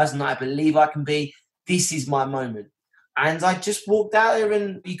be the person that I believe I can be, this is my moment. And I just walked out there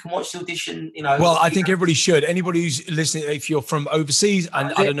and you can watch the audition, Well, I think everybody should. Anybody who's listening, if you're from overseas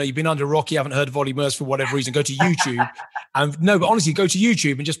and I don't know, you've been under a rock, you haven't heard of Olly Murs for whatever reason, go to YouTube. But honestly, go to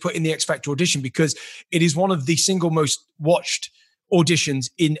YouTube and just put in the X Factor audition because it is one of the single most watched auditions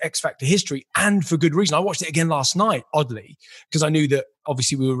in X Factor history, and for good reason. I watched it again last night, oddly, because I knew that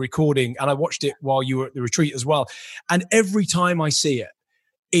obviously we were recording, and I watched it while you were at the retreat as well. And every time I see it,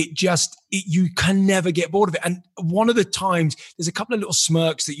 you can never get bored of it. And one of the times, there's a couple of little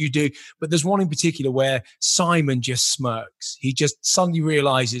smirks that you do, but there's one in particular where Simon just smirks. He just suddenly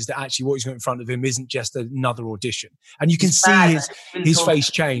realizes that actually what he's got in front of him isn't just another audition. And you can see his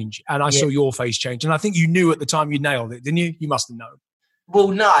face change. And I saw your face change. And I think you knew at the time you nailed it, didn't you? You must have known. Well,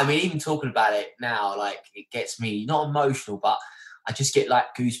 no, I mean, even talking about it now, like, it gets me not emotional, but I just get like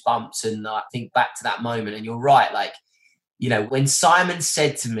goosebumps, and I think back to that moment. And you're right, like, you know, when Simon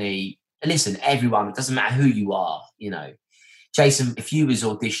said to me, and listen, everyone, it doesn't matter who you are, you know, Jason, if you was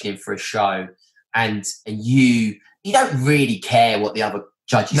auditioning for a show and you don't really care what the other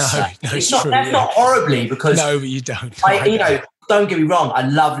judges say. No, it's not, true, that's not horribly, because no, but you don't. You know, don't get me wrong. I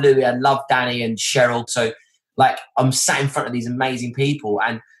love Louis, I love Danny and Cheryl. So like, I'm sat in front of these amazing people,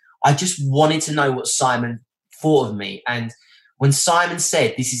 and I just wanted to know what Simon thought of me. And when Simon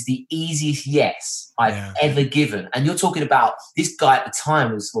said, this is the easiest yes I've ever given, and you're talking about this guy at the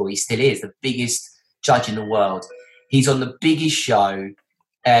time well, he still is the biggest judge in the world. He's on the biggest show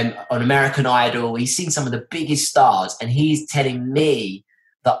on American Idol. He's seen some of the biggest stars, and he's telling me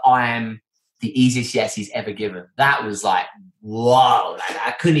that I am the easiest yes he's ever given. That was like, whoa, like,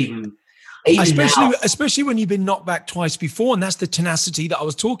 I couldn't even... Especially when you've been knocked back twice before. And that's the tenacity that I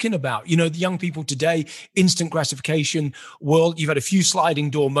was talking about. You know, the young people today, instant gratification world. You've had a few sliding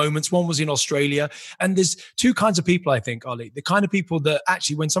door moments. One was in Australia. And there's two kinds of people, I think, Olly. The kind of people that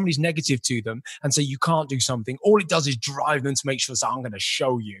actually, when somebody's negative to them and say you can't do something, all it does is drive them to make sure, I'm going to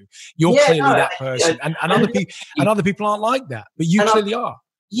show you. You're clearly that person. And other people aren't like that. But you clearly are.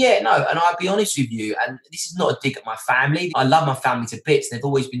 Yeah, no, and I'll be honest with you, and this is not a dig at my family. I love my family to bits. They've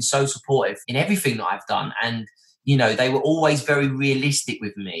always been so supportive in everything that I've done. And, you know, they were always very realistic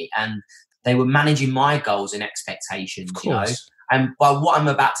with me, and they were managing my goals and expectations, you know. And by what I'm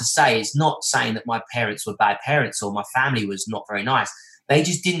about to say, it's not saying that my parents were bad parents or my family was not very nice. They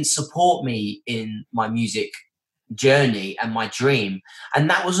just didn't support me in my music journey and my dream. And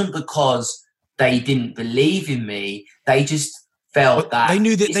that wasn't because they didn't believe in me. They just felt that they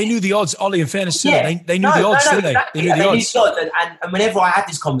knew the odds. Olly, in fairness to them, they knew the odds, didn't they? Exactly. They knew the odds. And whenever I had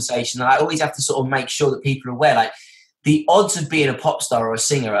this conversation, I always have to sort of make sure that people are aware, like, the odds of being a pop star or a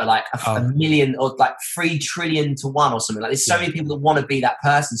singer are like a million, or like 3 trillion to 1 or something. Like, there's so many people that want to be that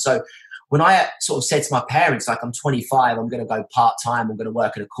person. So when I sort of said to my parents, like, I'm 25, I'm going to go part-time, I'm going to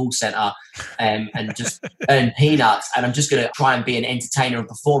work at a call center and just earn peanuts, and I'm just going to try and be an entertainer and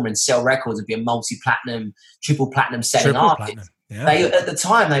performer and sell records and be a multi-platinum, triple platinum selling artist. Yeah. At the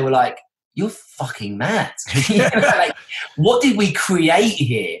time, they were like, you're fucking mad. Like, what did we create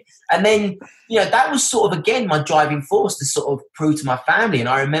here? And then, you know, that was sort of, again, my driving force to sort of prove to my family. And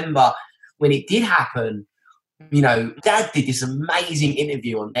I remember when it did happen, you know, Dad did this amazing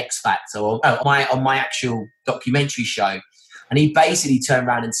interview on X Factor, on my actual documentary show. And he basically turned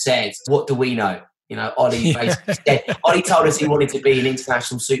around and said, what do we know? You know, Olly basically said, Olly told us he wanted to be an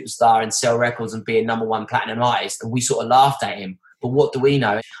international superstar and sell records and be a #1 platinum artist. And we sort of laughed at him. But what do we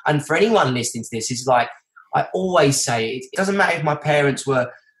know? And for anyone listening to this, it's like, I always say, it doesn't matter if my parents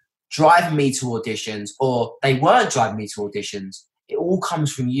were driving me to auditions or they weren't driving me to auditions. It all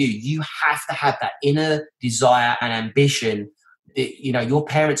comes from you. You have to have that inner desire and ambition that, you know, your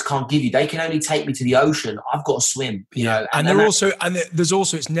parents can't give you. They can only take me to the ocean. I've got to swim, you know. And there's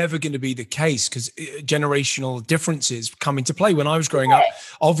also, it's never going to be the case because generational differences come into play. When I was growing up,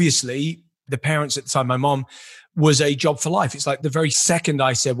 obviously the parents at the time, my mom, was a job for life. It's like the very second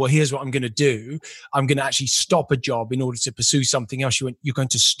I said, well, here's what I'm going to do. I'm going to actually stop a job in order to pursue something else. She went, you're going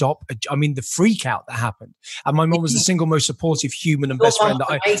to stop? I mean, the freak out that happened. And my mom was the single most supportive human and best friend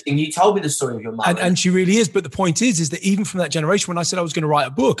that amazing. You told me the story of your mom. And she really is. But the point is that even from that generation, when I said I was going to write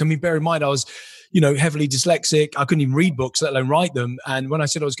a book, I mean, bear in mind, I was, you know, heavily dyslexic. I couldn't even read books, let alone write them. And when I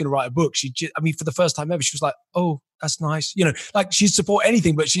said I was going to write a book, for the first time ever, she was like, oh, that's nice. You know, like she'd support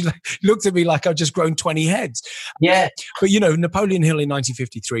anything, but she looked at me like I'd just grown 20 heads. Yeah. But, you know, Napoleon Hill in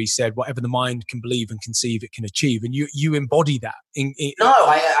 1953 said, whatever the mind can believe and conceive, it can achieve. And you embody that. And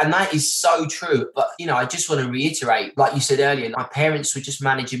that is so true. But, you know, I just want to reiterate, like you said earlier, my parents were just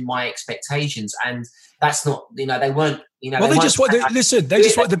managing my expectations. And that's not, you know, they weren't, you know. Well, they just want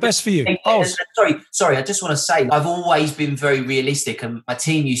the best for you. Sorry. I just want to say, I've always been very realistic, and my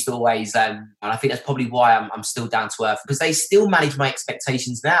team used to always, and I think that's probably why I'm still down to earth, because they still manage my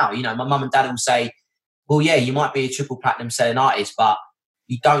expectations now. You know, my mum and dad will say, well, yeah, you might be a triple platinum selling artist, but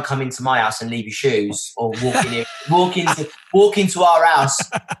you don't come into my house and leave your shoes, or walk into our house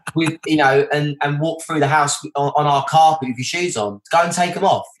with, you know, and walk through the house on our carpet with your shoes on. Go and take them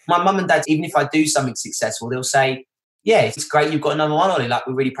off. My mum and dad, even if I do something successful, they'll say, yeah, it's great, you've got a number one, Olly, like,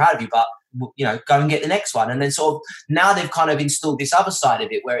 we're really proud of you, but, you know, go and get the next one. And then sort of now they've kind of installed this other side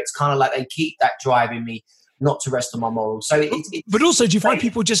of it where it's kind of like they keep that drive in me not to rest on my morals. So but also, do you find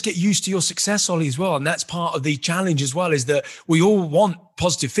people just get used to your success, Olly, as well? And that's part of the challenge as well, is that we all want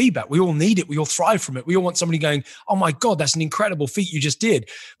positive feedback. We all need it. We all thrive from it. We all want somebody going, oh my God, that's an incredible feat you just did.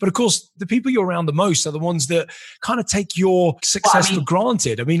 But of course, the people you're around the most are the ones that kind of take your success for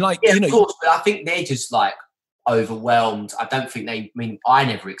granted. I mean, like, yeah, you know, of course, but I think they're just like overwhelmed. I don't think I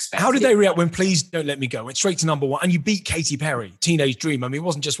never expected. How did they react when Please Don't Let Me Go went straight to number one and you beat Katy Perry, Teenage Dream? I mean, it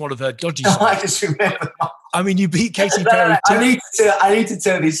wasn't just one of her dodgy songs. I just remember. I mean, you beat Katy Perry. I need to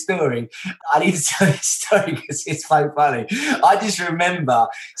tell this story. Because it's so funny. I just remember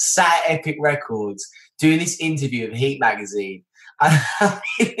sat at Epic Records doing this interview of Heat magazine. And I'm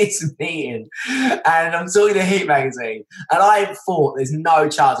in this meeting and I'm talking to Heat magazine and I thought there's no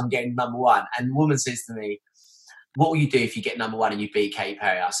chance I'm getting number one. And the woman says to me, what will you do if you get number one and you beat Katy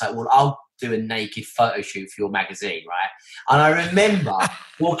Perry? I was like, well, I'll do a naked photo shoot for your magazine, right? And I remember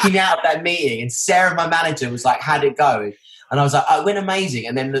walking out of that meeting and Sarah, my manager, was like, how'd it go? And I was like, it went amazing.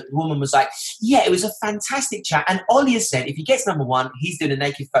 And then the woman was like, yeah, it was a fantastic chat. And Olly has said, if he gets number one, he's doing a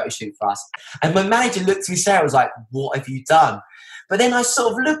naked photo shoot for us. And my manager looked at me, Sarah was like, what have you done? But then I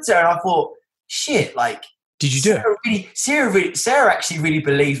sort of looked at her and I thought, shit, like, did you do it? Sarah actually really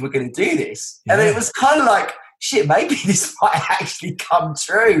believes we're going to do this. Yeah. And then it was kind of like, shit, maybe this might actually come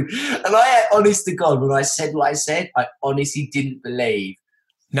true. And honest to God, when I said what I said, I honestly didn't believe.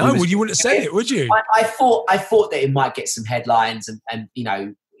 No, well, you wouldn't have said it, would you? I thought that it might get some headlines and you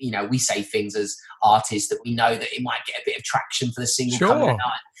know, we say things as artists that we know that it might get a bit of traction for the single coming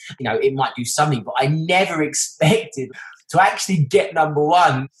out. You know, it might do something, but I never expected to actually get number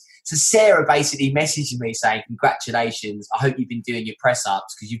one. So Sarah basically messaged me saying, congratulations, I hope you've been doing your press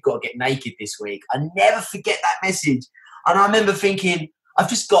ups because you've got to get naked this week. I never forget that message. And I remember thinking, I've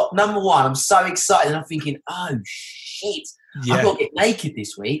just got number one. I'm so excited. And I'm thinking, oh shit, I've got to get naked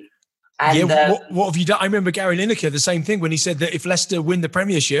this week. And, what have you done? I remember Gary Lineker, the same thing, when he said that if Leicester win the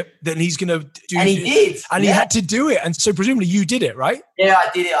Premiership, then he's going to do it. And he did. And he had to do it. And so presumably you did it, right? Yeah,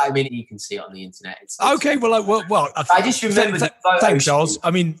 I did it. I mean, you can see it on the internet. Okay, well. I just remember the photo. Thanks, Charles. I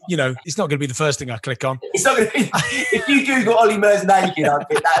mean, you know, it's not going to be the first thing I click on. It's not going to be. If you Google Olly Murs naked, I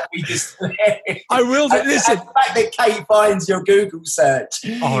think that would be just hilarious. I will. Listen. The fact that Kate finds your Google search.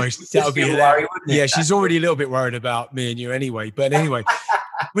 Oh, that would be hilarious. Yeah, she's already a little bit worried about me and you anyway. But anyway.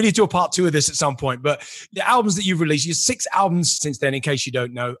 We need to do a part two of this at some point. But the albums that you've released, you have 6 albums since then, in case you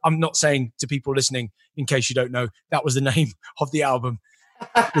don't know. I'm not saying to people listening, in case you don't know, that was the name of the album,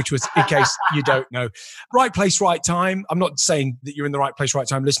 which was in case you don't know. Right Place, Right Time. I'm not saying that you're in the right place, right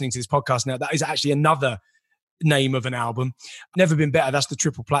time listening to this podcast now. That is actually another name of an album. Never Been Better. That's the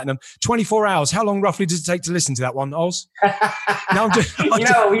triple platinum. 24 Hours. How long roughly does it take to listen to that one, Oz? No,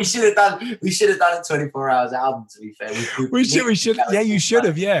 we should have done a 24 Hours album, to be fair. We should. Yeah, you should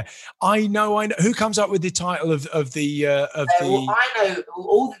have. Yeah, I know. Who comes up with the title of the? Well, I know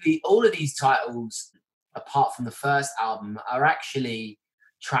all of these titles, apart from the first album, are actually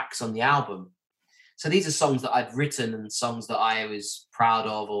tracks on the album. So these are songs that I'd written and songs that I was proud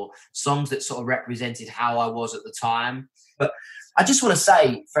of, or songs that sort of represented how I was at the time. But I just want to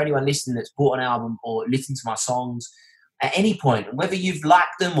say, for anyone listening that's bought an album or listened to my songs at any point, whether you've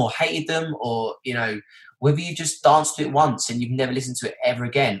liked them or hated them, or, you know, whether you just danced to it once and you've never listened to it ever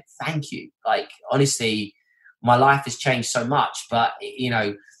again, thank you. Like, honestly, my life has changed so much. But, you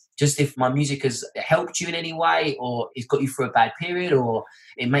know, just if my music has helped you in any way, or it's got you through a bad period, or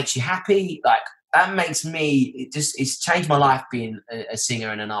it makes you happy, like, that makes me, it's changed my life being a singer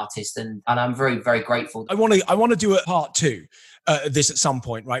and an artist. And I'm very, very grateful. I want to do a part two of this at some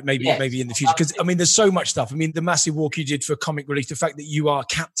point, right? Maybe in the future. Because, I mean, there's so much stuff. I mean, the massive walk you did for Comic Relief, the fact that you are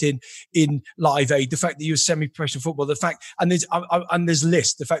captain in Live Aid, the fact that you were semi-professional football, the fact, and there's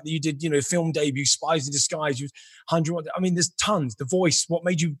List, the fact that you did, you know, film debut, Spies in Disguise, you 100, I mean, there's tons. The Voice, what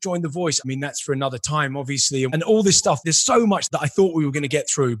made you join The Voice? I mean, that's for another time, obviously. And all this stuff, there's so much that I thought we were going to get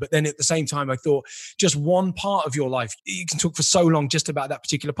through. But then at the same time, I thought just one part of your life, you can talk for so long just about that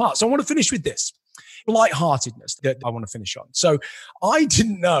particular part. So I want to finish with this. Lightheartedness that I want to finish on. So I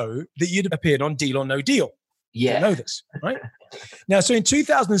didn't know that you'd appeared on Deal or No Deal. Yeah. You know this, right? Now, so in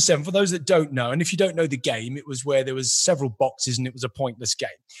 2007, for those that don't know, and if you don't know the game, it was where there was several boxes and it was a pointless game.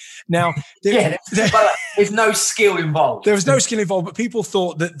 Now, there's no skill involved. There was no skill involved, but people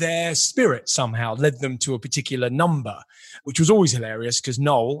thought that their spirit somehow led them to a particular number, which was always hilarious because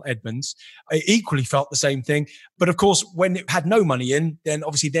Noel Edmonds equally felt the same thing. But of course, when it had no money in, then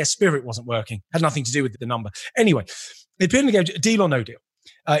obviously their spirit wasn't working. Had nothing to do with the number. Anyway, they appeared in the game, Deal or No Deal,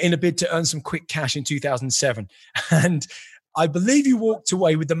 in a bid to earn some quick cash in 2007. And I believe you walked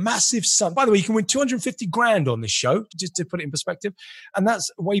away with the massive sum. By the way, you can win 250 grand on this show, just to put it in perspective. And that's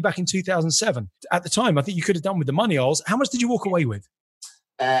way back in 2007. At the time, I think you could have done with the money, Ols. How much did you walk away with?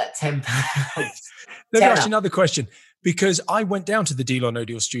 £10. Let me ask you another question. Because I went down to the Deal or No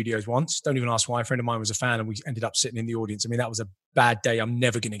Deal studios once. Don't even ask why. A friend of mine was a fan and we ended up sitting in the audience. I mean, that was a bad day. I'm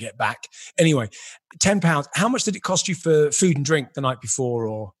never going to get back. Anyway, £10. How much did it cost you for food and drink the night before,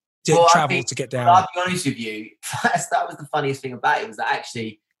 or did travel to get down? I'll be honest with you. That was the funniest thing about it, was that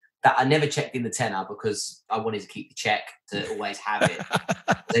actually that I never checked in the tenner because I wanted to keep the check to always have it,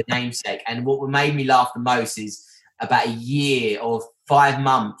 the namesake. And what made me laugh the most is about a year or 4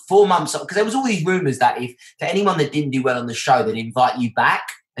 months, because there was all these rumours that if for anyone that didn't do well on the show, they'd invite you back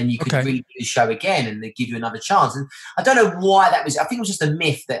and you could redo the show again and they'd give you another chance. And I don't know why that was. I think it was just a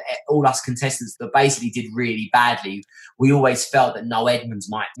myth that all us contestants that basically did really badly, we always felt that Noel Edmonds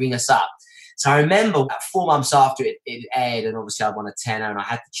might ring us up. So I remember about 4 months after it aired, and obviously I won a tenner and I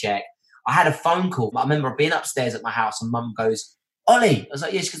had to check. I had a phone call. I remember being upstairs at my house and Mum goes, "Ollie." I was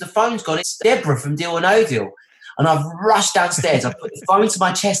like, "Yes," because the phone's gone. It's Deborah from Deal or No Deal. And I've rushed downstairs. I put the phone to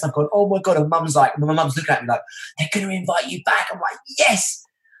my chest. I've gone, "Oh my God." And my mum's looking at me like, "They're going to invite you back." I'm like, "Yes."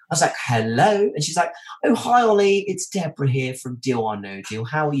 I was like, "Hello." And she's like, "Oh, hi, Ollie. It's Deborah here from Deal or No Deal.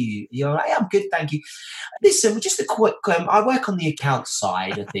 How are you?" You're like, "Yeah, I'm good, thank you. Listen, just a quick, I work on the account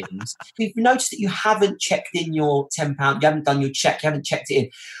side of things. We've noticed that you haven't checked in your £10. You haven't done your check. You haven't checked it in.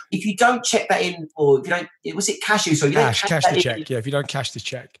 If you don't check that in, or if you don't, was it cash you? So you cash the check. Yeah, if you don't cash the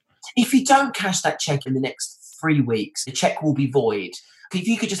check. If you don't cash that check in the next 3 weeks, the check will be void. If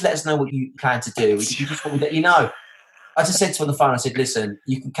you could just let us know what you plan to do, we just want to let you know." I just said to her on the phone, I said, "Listen,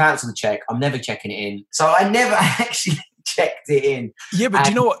 you can cancel the check. I'm never checking it in." So I never actually checked it in. Yeah, but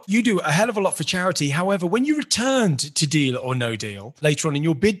do you know what? You do a hell of a lot for charity. However, when you returned to Deal or No Deal later on in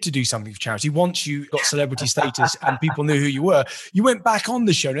your bid to do something for charity, once you got celebrity status and people knew who you were, you went back on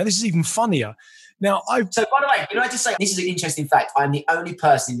the show. Now, this is even funnier. So, by the way, I just say, this is an interesting fact. I'm the only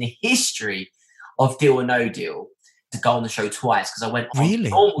person in the history of Deal or No Deal to go on the show twice, because I went on the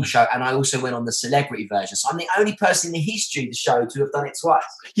normal show and I also went on the celebrity version. So I'm the only person in the history of the show to have done it twice.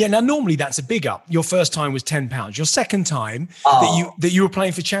 Yeah, now normally that's a big up. Your first time was £10. Your second time that you were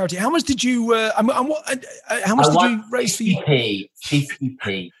playing for charity. How much did you? How much did you raise for you?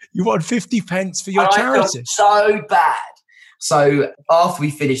 50p. You won 50 pence for your charity. I felt so bad. So after we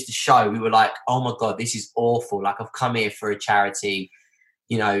finished the show, we were like, "Oh my God, this is awful. Like, I've come here for a charity."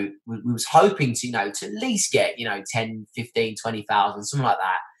 You know, we was hoping to, to at least get, 10, 15, 20,000, something like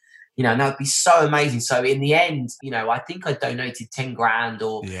that. And that would be so amazing. So in the end, I think I donated 10 grand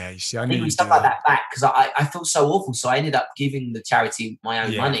or stuff like that back, because I felt so awful. So I ended up giving the charity my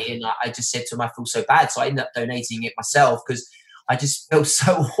own money, and I just said to him, I feel so bad. So I ended up donating it myself because I just felt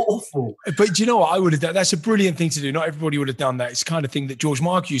so awful. But do you know what I would have done? That's a brilliant thing to do. Not everybody would have done that. It's the kind of thing that George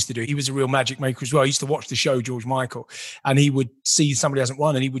Michael used to do. He was a real magic maker as well. I used to watch the show, George Michael, and he would see somebody hasn't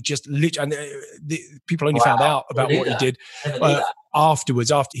won, and he would just literally, and people only found out about what he did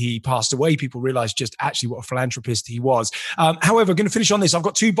afterwards. After he passed away, people realized just actually what a philanthropist he was. However, I'm going to finish on this. I've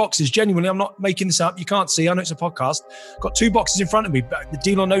got 2 boxes. Genuinely, I'm not making this up. You can't see. I know it's a podcast. I've got 2 boxes in front of me. The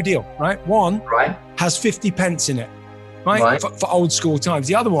Deal or No Deal, right? One has 50 pence in it. Right? For old school times.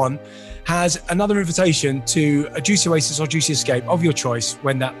 The other one has another invitation to a Juicy Oasis or Juicy Escape of your choice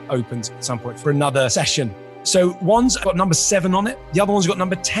when that opens at some point for another session. So one's got number 7 on it. The other one's got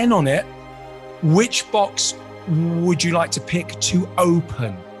number 10 on it. Which box would you like to pick to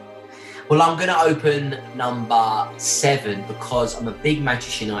open? Well, I'm going to open number 7 because I'm a big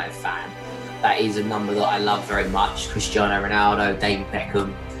Manchester United fan. That is a number that I love very much. Cristiano Ronaldo, David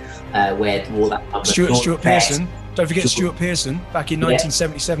Beckham, wore that number. Stuart Pearson. Don't forget Stuart Pearson back in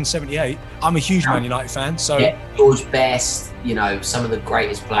 1977-78. I'm a huge Man United fan. So George Best, some of the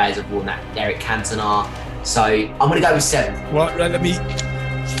greatest players have worn that. Eric Cantona. So I'm going to go with 7. Well, let me...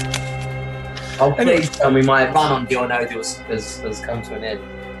 Oh, please tell me my run on Deal or No Deal has come to an end.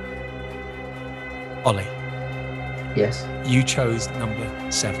 Ollie. Yes? You chose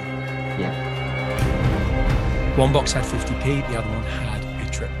number 7. Yeah. One box had 50p, the other one had a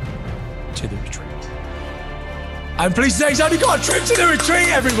trip to the retreat. And please say he's only got a trip to the retreat,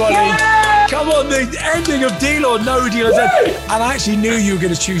 everybody. Come on, the ending of Deal or No Deal. And I actually knew you were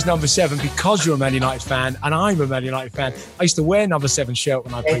going to choose number 7 because you're a Man United fan and I'm a Man United fan. I used to wear number 7 shirt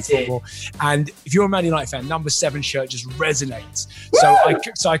when I played football. And if you're a Man United fan, number 7 shirt just resonates.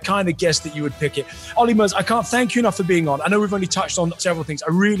 So I kind of guessed that you would pick it. Olly Murs, I can't thank you enough for being on. I know we've only touched on several things. I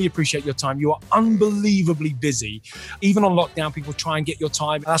really appreciate your time. You are unbelievably busy. Even on lockdown, people try and get your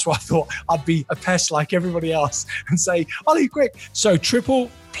time. And that's why I thought I'd be a pest like everybody else and say, Olly, quick. So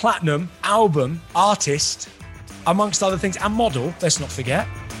triple platinum album, artist, amongst other things, and model, let's not forget.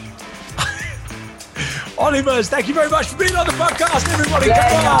 Olly Murs, thank you very much for being on the podcast, everybody.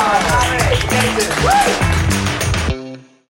 Come on.